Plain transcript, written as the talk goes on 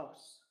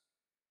loss.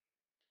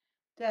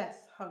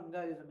 Death hung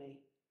over me.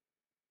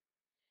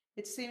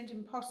 It seemed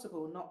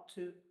impossible not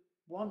to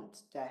want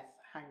death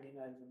hanging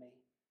over me.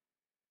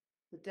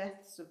 The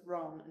deaths of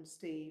Ron and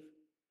Steve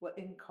were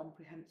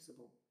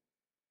incomprehensible.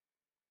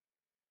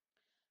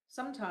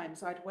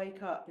 Sometimes I'd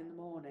wake up in the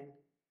morning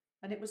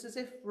and it was as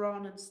if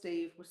Ron and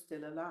Steve were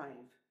still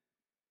alive.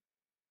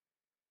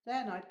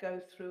 Then I'd go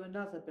through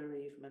another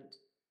bereavement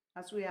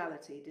as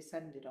reality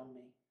descended on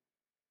me,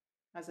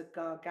 as a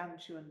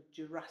gargantuan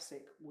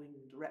Jurassic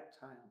winged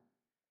reptile.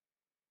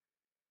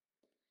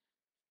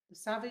 The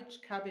Savage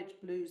Cabbage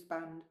Blues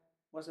Band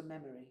was a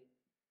memory.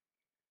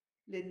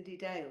 Lindy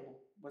Dale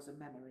was a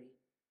memory.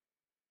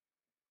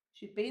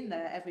 She'd been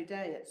there every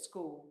day at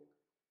school,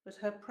 but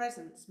her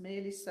presence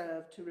merely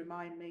served to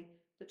remind me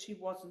that she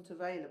wasn't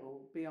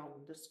available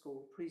beyond the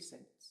school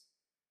precincts.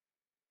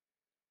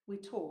 We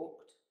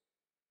talked,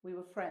 we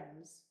were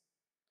friends,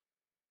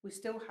 we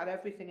still had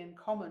everything in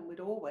common we'd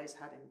always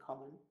had in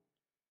common,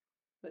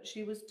 but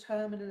she was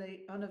terminally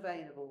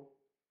unavailable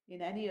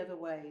in any other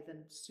way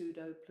than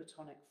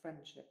pseudo-platonic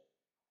friendship.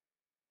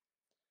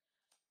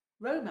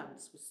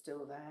 Romance was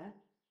still there.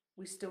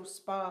 We still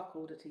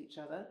sparkled at each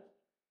other,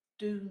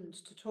 doomed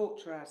to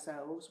torture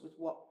ourselves with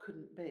what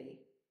couldn't be.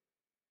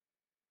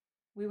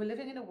 We were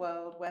living in a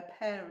world where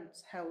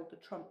parents held the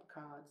trump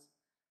cards,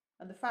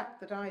 and the fact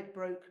that I'd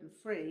broken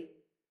free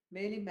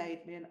merely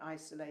made me an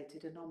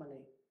isolated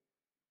anomaly.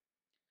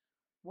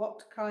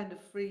 What kind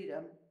of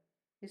freedom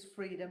is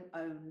freedom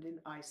owned in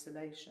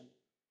isolation?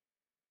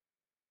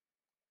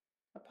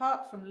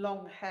 Apart from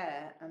long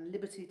hair and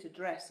liberty to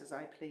dress as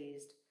I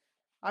pleased,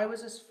 I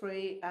was as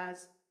free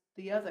as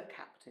the other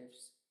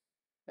captives,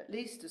 at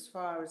least as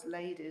far as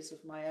ladies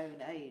of my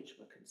own age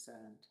were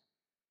concerned.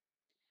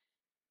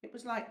 It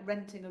was like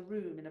renting a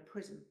room in a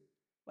prison,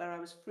 where I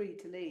was free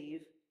to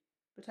leave,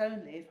 but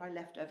only if I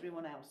left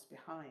everyone else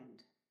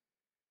behind.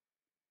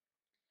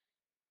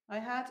 I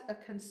had a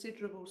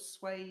considerable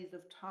swathe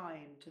of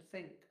time to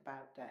think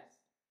about death.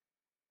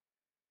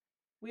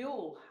 We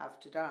all have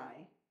to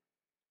die,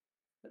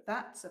 but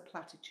that's a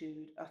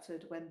platitude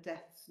uttered when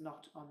death's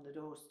not on the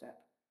doorstep.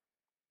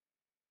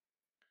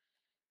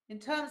 In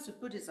terms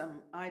of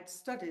Buddhism, I'd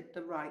studied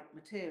the right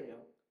material.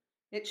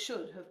 It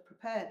should have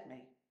prepared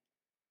me.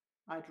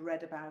 I'd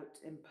read about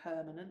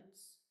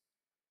impermanence,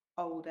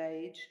 old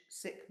age,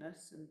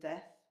 sickness, and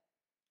death.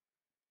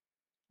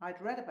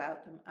 I'd read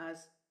about them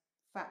as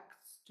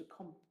facts to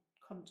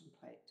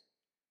contemplate.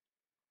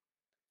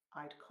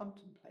 I'd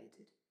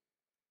contemplated.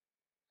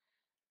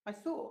 I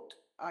thought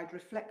I'd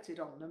reflected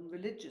on them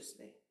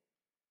religiously,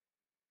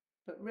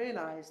 but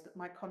realised that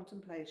my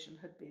contemplation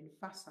had been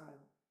facile.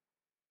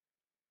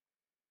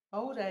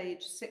 Old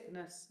age,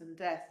 sickness, and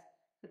death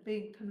had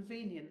been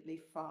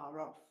conveniently far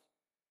off.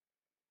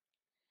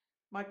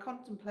 My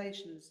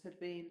contemplations had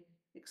been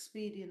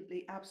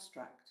expediently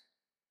abstract.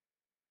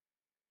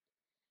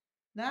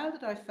 Now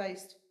that I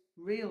faced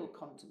real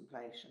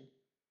contemplation,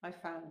 I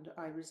found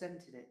I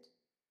resented it.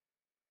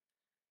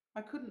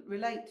 I couldn't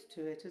relate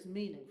to it as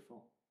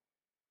meaningful.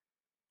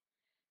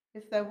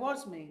 If there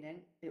was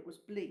meaning, it was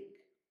bleak.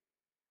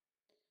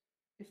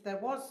 If there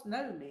was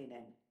no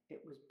meaning,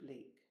 it was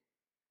bleak.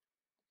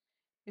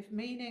 If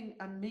meaning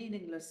and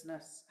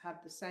meaninglessness had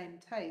the same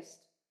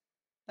taste,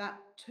 that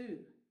too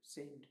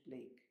seemed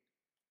bleak.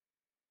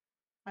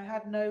 I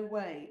had no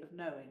way of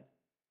knowing.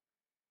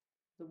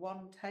 The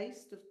one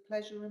taste of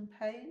pleasure and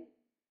pain?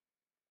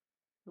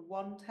 The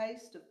one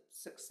taste of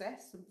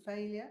success and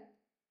failure?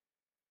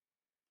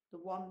 The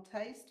one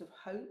taste of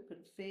hope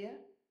and fear?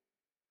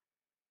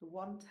 The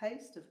one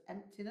taste of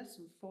emptiness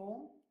and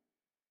form?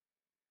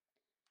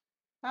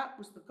 That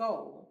was the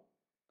goal,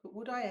 but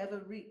would I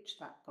ever reach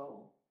that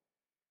goal?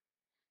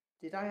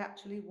 Did I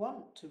actually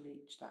want to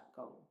reach that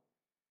goal?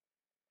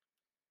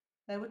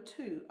 There were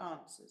two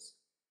answers.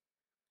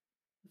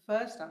 The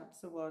first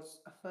answer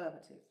was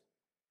affirmative.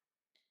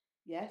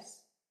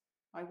 Yes,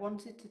 I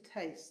wanted to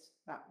taste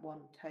that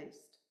one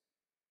taste.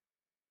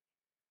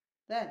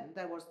 Then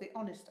there was the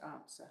honest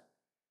answer.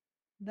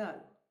 No.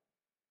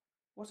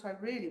 What I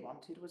really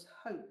wanted was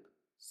hope,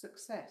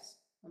 success,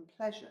 and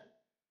pleasure.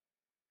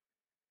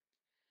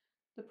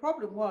 The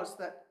problem was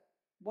that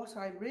what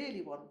I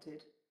really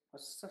wanted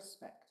was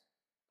suspect.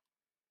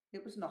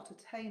 It was not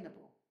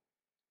attainable.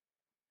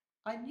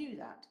 I knew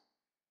that,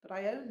 but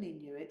I only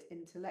knew it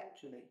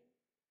intellectually.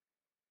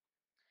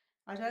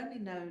 I'd only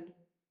known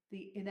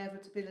the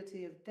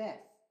inevitability of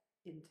death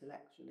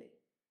intellectually,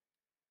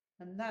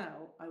 and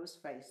now I was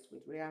faced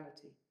with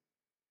reality.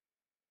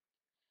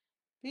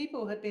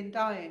 People had been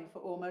dying for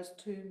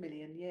almost 2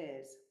 million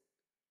years.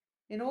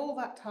 In all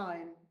that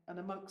time, and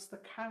amongst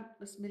the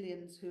countless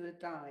millions who had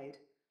died,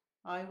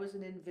 I was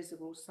an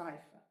invisible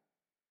cipher.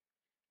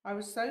 I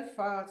was so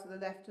far to the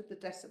left of the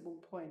decimal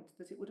point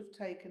that it would have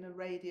taken a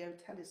radio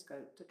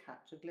telescope to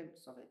catch a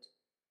glimpse of it.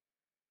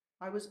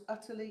 I was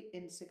utterly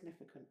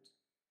insignificant.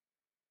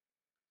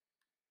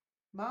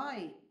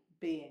 My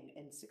being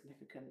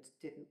insignificant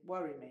didn't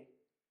worry me.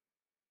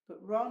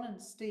 but Ron and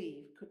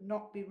Steve could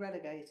not be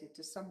relegated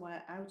to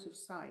somewhere out of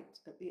sight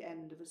at the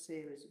end of a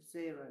series of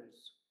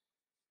zeros.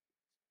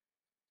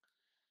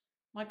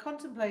 My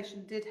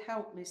contemplation did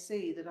help me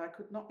see that I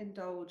could not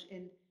indulge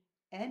in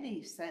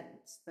any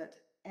sense that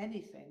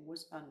anything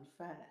was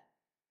unfair.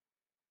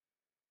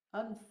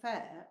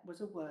 Unfair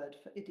was a word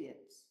for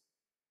idiots.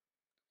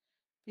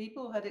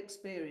 People had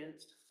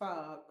experienced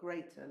far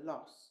greater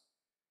loss.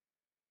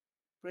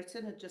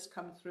 Britain had just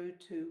come through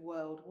 2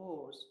 world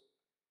wars.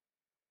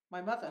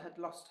 My mother had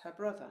lost her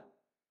brother.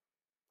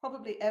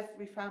 Probably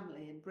every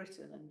family in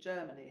Britain and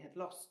Germany had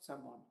lost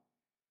someone.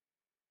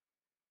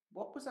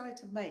 What was I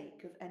to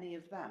make of any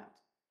of that,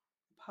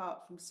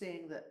 apart from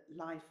seeing that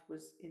life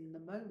was in the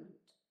moment?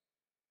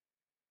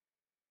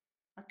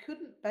 I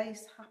couldn't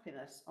base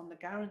happiness on the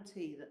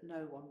guarantee that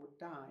no one would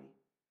die,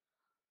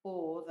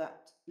 or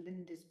that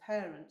Lindy's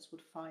parents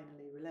would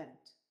finally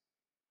relent.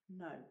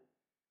 No.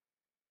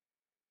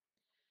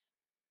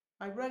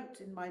 I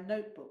wrote in my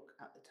notebook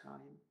at the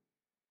time,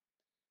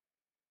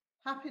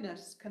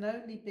 happiness can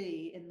only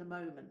be in the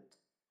moment,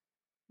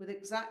 with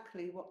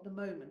exactly what the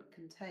moment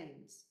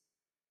contains.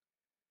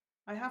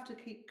 I have to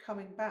keep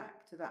coming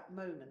back to that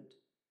moment.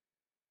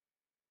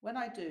 When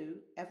I do,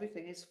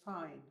 everything is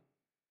fine,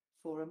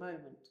 for a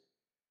moment.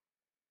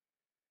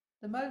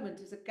 The moment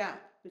is a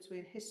gap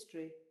between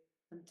history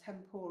and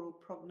temporal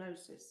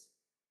prognosis.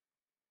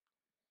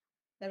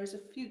 There is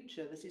a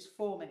future that is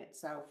forming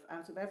itself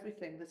out of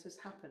everything that has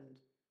happened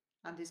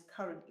and is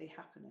currently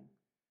happening.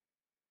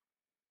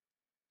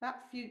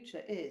 That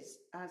future is,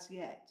 as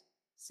yet,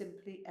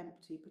 simply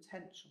empty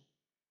potential.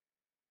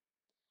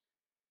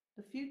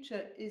 The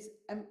future is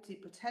empty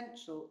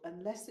potential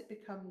unless it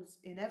becomes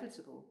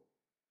inevitable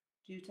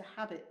due to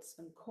habits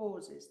and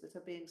causes that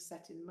are being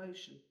set in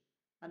motion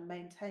and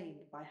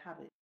maintained by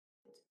habit.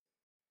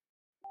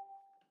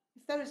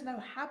 If there is no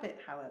habit,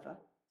 however,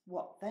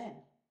 what then?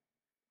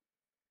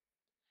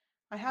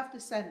 I have the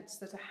sense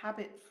that a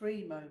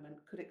habit-free moment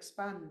could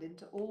expand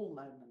into all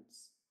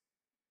moments.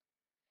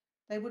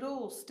 They would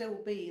all still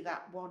be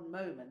that one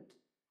moment,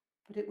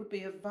 but it would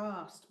be a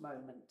vast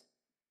moment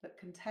that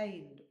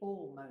contained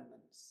all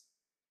moments,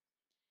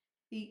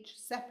 each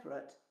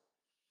separate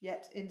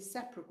yet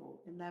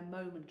inseparable in their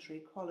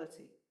momentary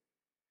quality.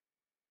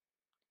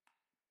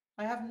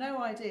 I have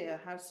no idea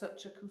how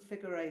such a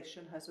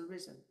configuration has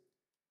arisen.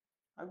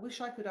 I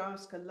wish I could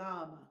ask a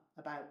Lama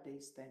about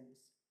these things.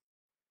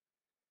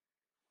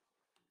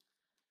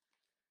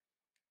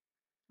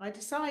 I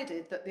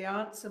decided that the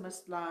answer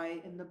must lie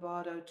in the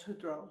Bardo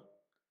Tudrol,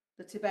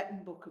 the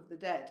Tibetan Book of the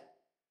Dead,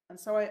 and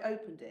so I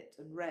opened it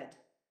and read.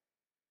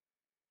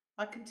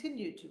 I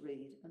continued to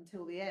read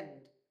until the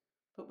end,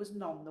 but was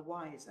none the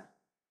wiser.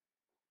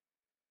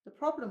 The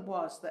problem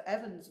was that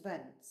Evans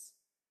Vence,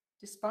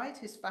 despite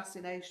his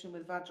fascination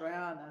with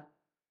Vajrayana,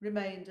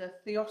 remained a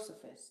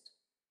theosophist.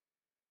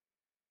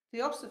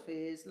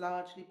 Theosophy is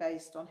largely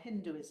based on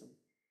Hinduism,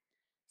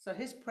 so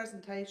his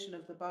presentation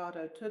of the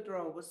Bardo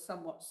Tudrol was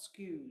somewhat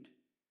skewed.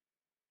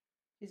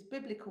 His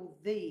biblical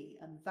thee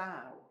and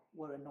thou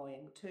were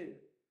annoying too,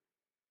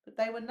 but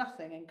they were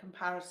nothing in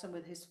comparison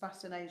with his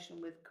fascination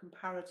with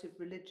comparative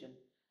religion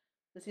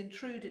that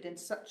intruded in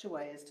such a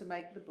way as to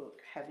make the book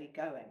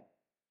heavy-going.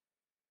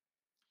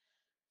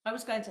 I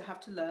was going to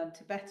have to learn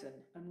Tibetan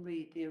and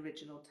read the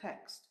original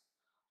text,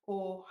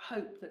 or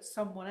hope that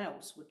someone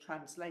else would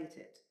translate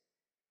it.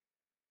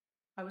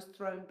 I was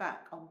thrown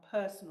back on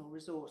personal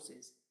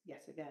resources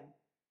yet again.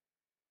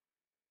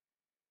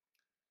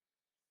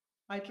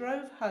 I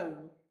drove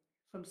home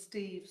from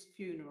Steve's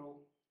funeral,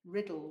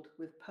 riddled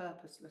with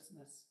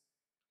purposelessness,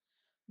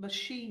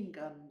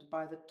 machine-gunned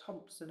by the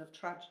Thompson of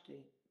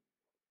tragedy.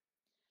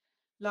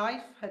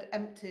 Life had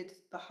emptied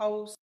the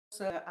whole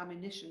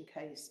ammunition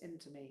case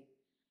into me,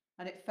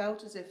 and it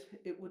felt as if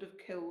it would have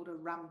killed a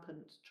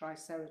rampant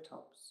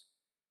triceratops.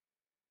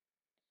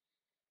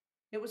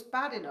 It was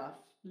bad enough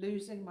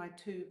losing my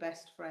 2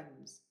 best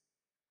friends,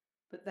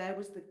 but there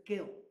was the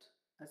guilt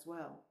as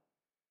well.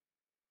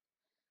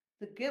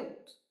 The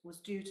guilt was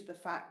due to the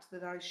fact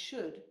that I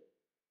should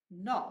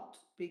not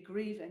be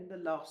grieving the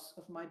loss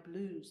of my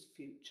blues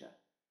future.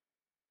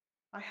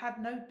 I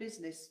had no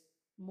business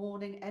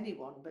mourning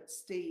anyone but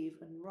Steve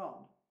and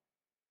Ron.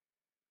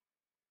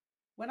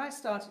 When I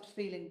started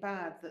feeling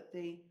bad that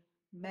the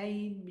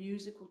main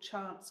musical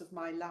chance of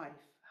my life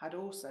had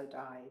also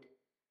died,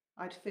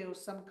 I'd feel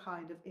some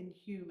kind of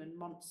inhuman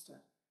monster.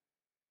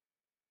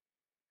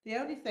 The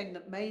only thing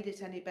that made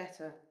it any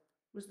better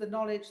was the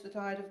knowledge that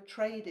I'd have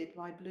traded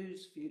my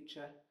blues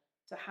future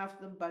to have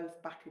them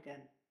both back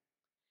again,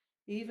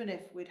 even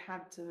if we'd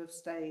had to have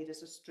stayed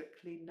as a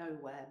strictly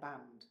nowhere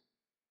band.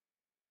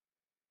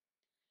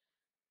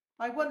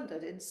 I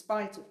wondered, in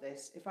spite of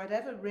this, if I'd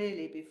ever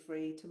really be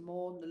free to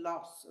mourn the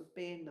loss of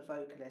being the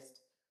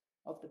vocalist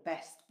of the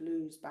best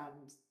blues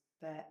band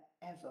there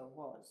ever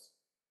was.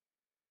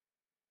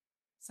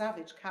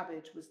 Savage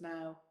Cabbage was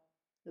now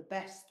the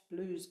best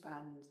blues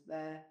band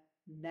there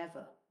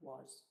never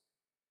was.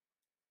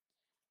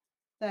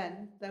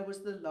 Then there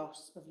was the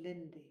loss of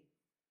Lindy.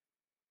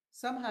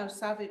 Somehow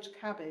Savage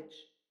Cabbage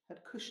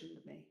had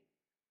cushioned me.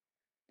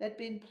 There'd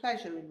been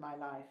pleasure in my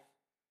life,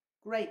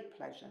 great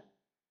pleasure,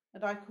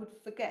 and I could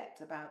forget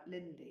about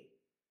Lindy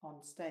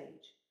on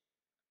stage.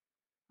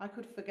 I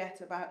could forget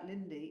about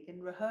Lindy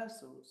in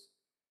rehearsals.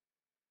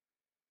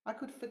 I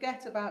could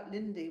forget about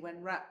Lindy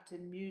when wrapped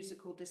in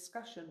musical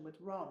discussion with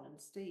Ron and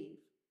Steve.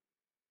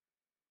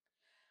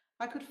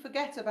 I could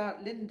forget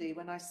about Lindy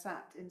when I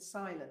sat in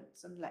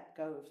silence and let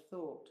go of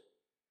thought.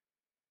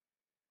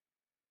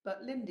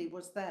 But Lindy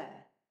was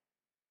there,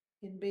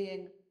 in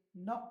being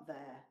not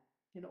there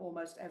in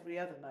almost every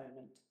other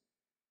moment.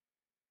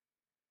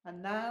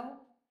 And now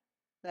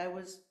there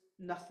was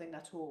nothing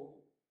at all,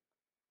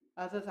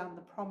 other than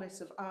the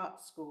promise of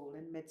art school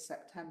in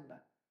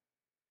mid-September.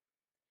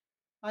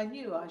 I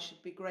knew I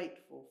should be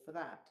grateful for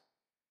that.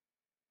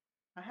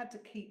 I had to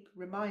keep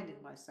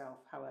reminding myself,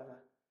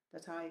 however,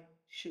 that I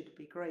should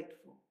be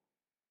grateful,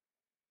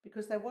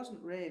 because there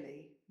wasn't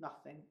really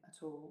nothing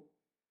at all.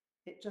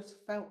 It just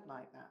felt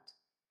like that.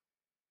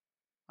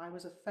 I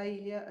was a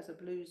failure as a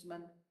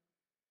bluesman.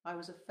 I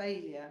was a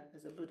failure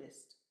as a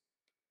Buddhist.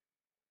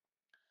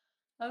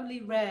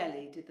 Only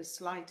rarely did the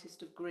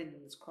slightest of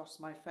grins cross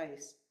my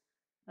face,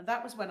 and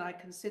that was when I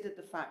considered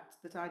the fact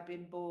that I'd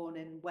been born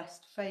in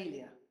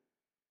Westphalia,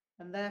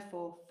 and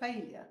therefore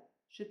failure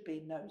should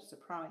be no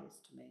surprise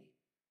to me.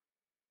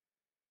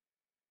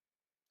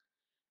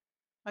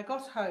 I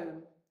got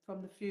home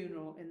from the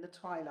funeral in the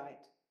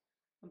twilight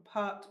and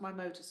parked my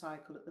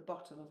motorcycle at the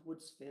bottom of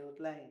Woodsfield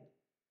Lane.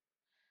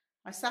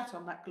 I sat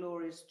on that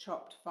glorious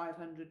chopped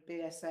 500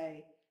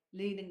 BSA,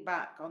 leaning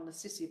back on the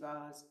sissy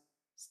bars,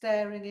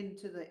 staring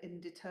into the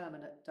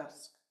indeterminate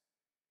dusk.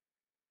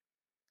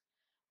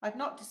 I'd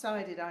not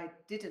decided I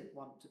didn't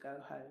want to go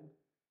home,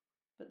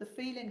 but the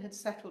feeling had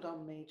settled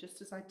on me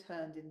just as I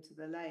turned into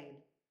the lane.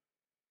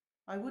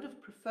 I would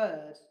have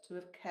preferred to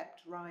have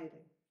kept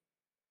riding.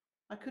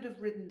 I could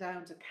have ridden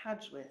down to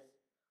Cadgwith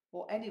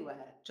or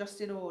anywhere just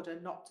in order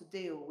not to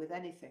deal with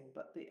anything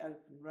but the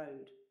open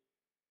road.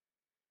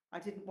 I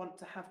didn't want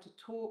to have to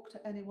talk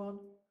to anyone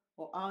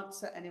or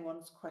answer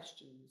anyone's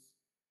questions.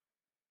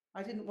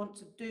 I didn't want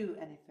to do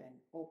anything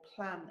or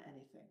plan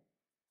anything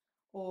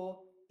or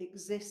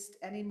exist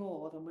any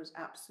more than was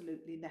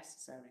absolutely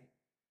necessary.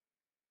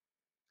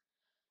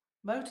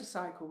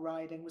 Motorcycle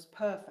riding was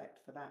perfect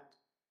for that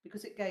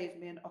because it gave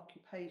me an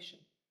occupation.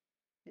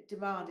 It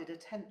demanded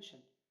attention,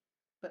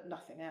 but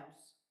nothing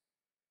else.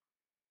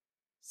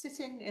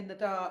 Sitting in the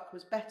dark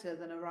was better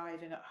than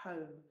arriving at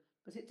home,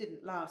 but it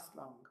didn't last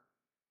long.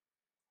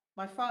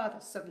 My father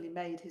suddenly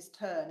made his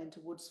turn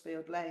into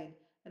Woodsfield Lane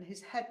and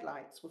his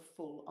headlights were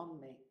full on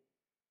me.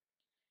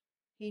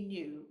 He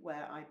knew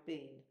where I'd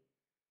been.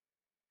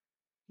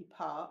 He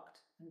parked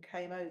and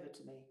came over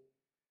to me.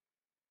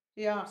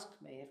 He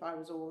asked me if I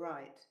was all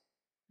right,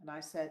 and I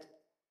said,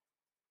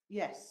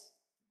 "Yes,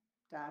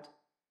 Dad,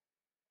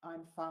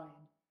 I'm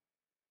fine."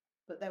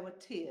 But there were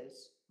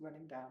tears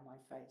running down my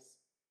face.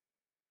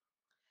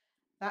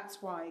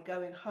 That's why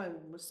going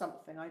home was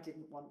something I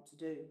didn't want to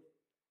do.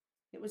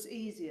 It was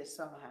easier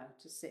somehow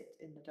to sit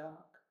in the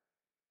dark.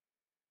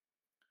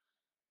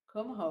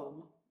 "Come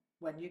home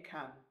when you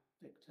can,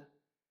 Victor."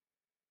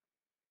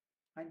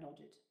 I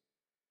nodded.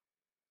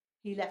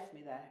 He left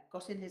me there,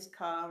 got in his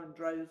car and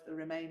drove the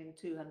remaining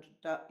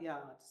 200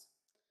 yards.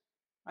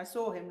 I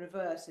saw him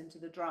reverse into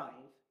the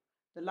drive.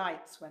 The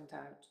lights went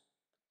out.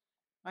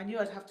 I knew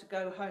I'd have to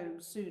go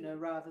home sooner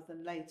rather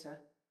than later.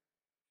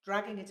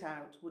 Dragging it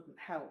out wouldn't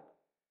help.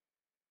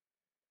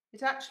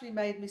 It actually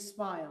made me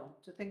smile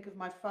to think of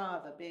my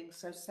father being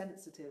so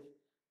sensitive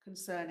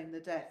concerning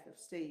the death of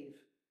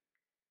Steve.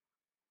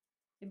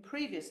 In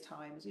previous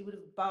times, he would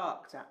have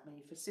barked at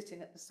me for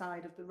sitting at the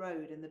side of the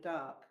road in the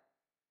dark.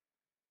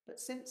 But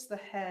since the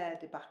Hare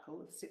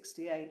debacle of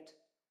 '68,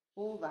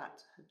 all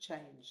that had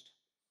changed.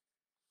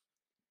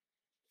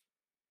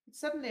 It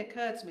suddenly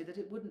occurred to me that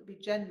it wouldn't be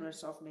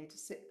generous of me to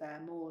sit there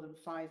more than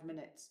 5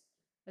 minutes,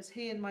 as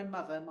he and my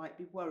mother might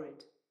be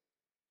worried.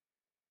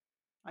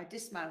 I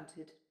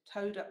dismounted,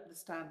 towed up the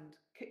stand,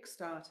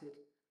 kick-started,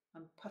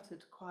 and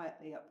puttered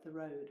quietly up the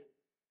road.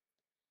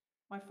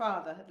 My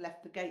father had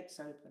left the gates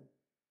open.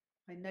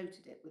 I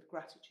noted it with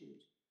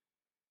gratitude.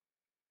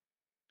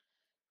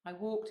 I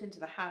walked into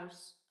the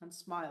house and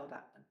smiled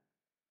at them,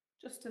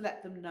 just to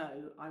let them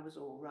know I was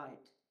all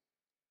right.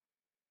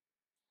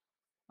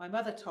 My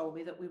mother told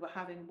me that we were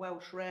having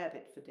Welsh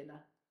rarebit for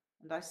dinner,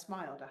 and I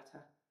smiled at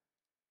her.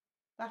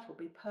 That will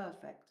be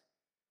perfect.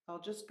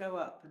 I'll just go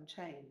up and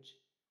change.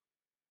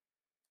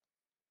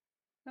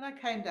 When I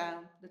came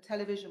down, the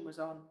television was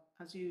on,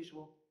 as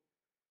usual,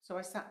 so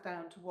I sat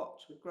down to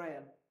watch with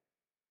Graham.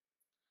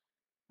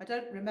 I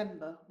don't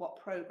remember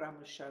what programme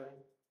was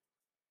showing.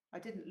 I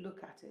didn't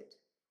look at it.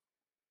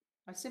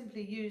 I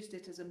simply used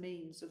it as a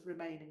means of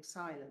remaining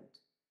silent.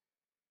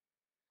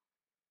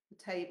 The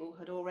table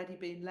had already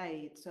been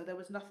laid, so there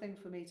was nothing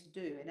for me to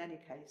do in any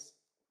case.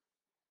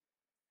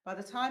 By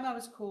the time I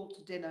was called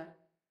to dinner,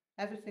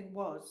 everything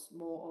was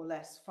more or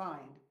less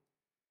fine.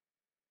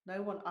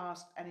 No one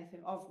asked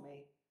anything of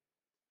me,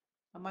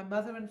 and my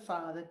mother and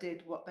father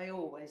did what they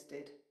always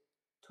did.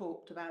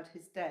 talked about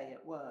his day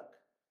at work.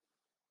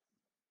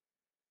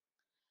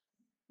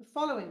 The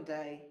following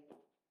day,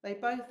 they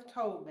both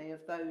told me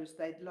of those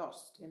they'd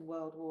lost in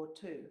World War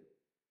II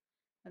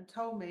and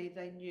told me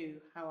they knew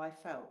how I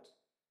felt.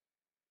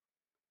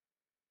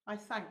 I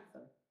thanked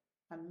them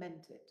and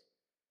meant it,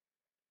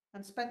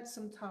 and spent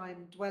some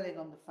time dwelling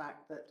on the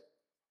fact that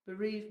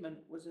bereavement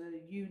was a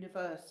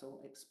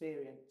universal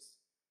experience,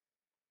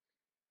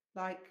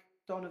 like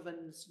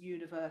Donovan's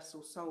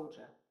Universal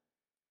Soldier,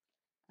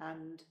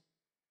 and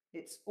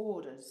its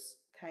orders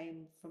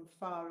came from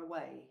far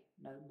away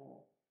no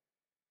more.